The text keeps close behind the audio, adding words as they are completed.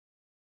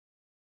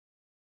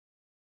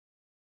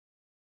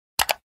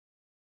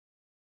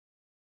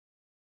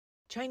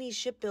Chinese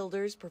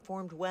shipbuilders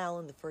performed well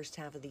in the first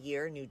half of the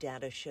year, new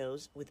data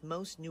shows, with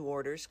most new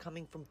orders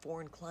coming from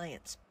foreign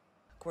clients.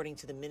 According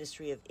to the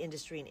Ministry of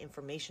Industry and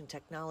Information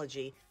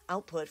Technology,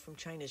 output from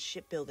China's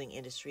shipbuilding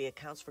industry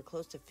accounts for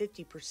close to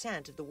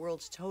 50% of the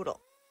world's total.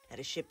 At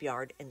a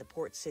shipyard in the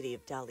port city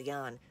of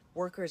Dalian,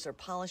 workers are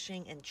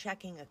polishing and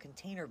checking a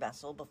container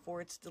vessel before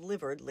it's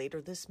delivered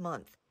later this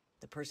month.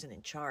 The person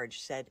in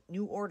charge said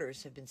new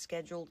orders have been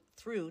scheduled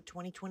through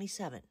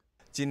 2027.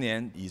 今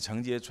年已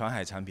承接船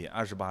海产品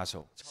28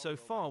艘。 So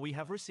far, we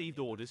have received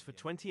orders for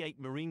 28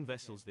 marine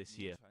vessels this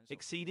year,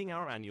 exceeding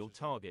our annual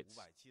targets.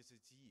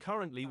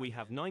 Currently, we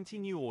have 90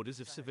 new orders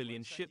of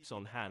civilian ships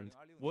on hand,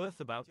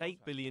 worth about $8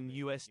 billion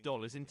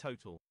in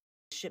total.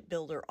 The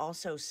shipbuilder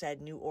also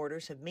said new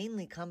orders have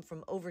mainly come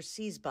from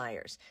overseas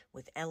buyers,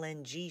 with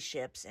LNG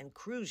ships and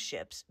cruise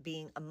ships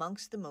being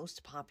amongst the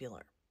most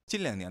popular.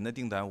 近2年的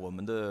订单，我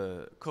们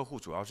的客户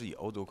主要是以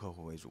欧洲客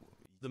户为主。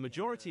 The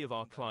majority of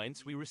our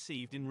clients we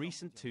received in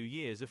recent 2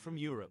 years are from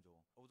Europe.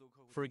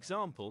 For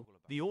example,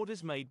 the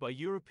orders made by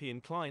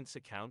European clients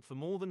account for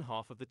more than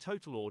half of the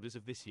total orders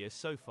of this year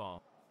so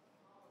far.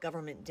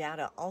 Government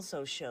data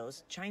also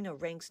shows China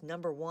ranks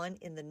number 1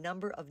 in the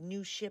number of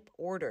new ship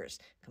orders,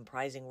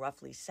 comprising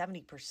roughly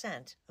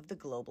 70% of the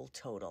global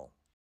total.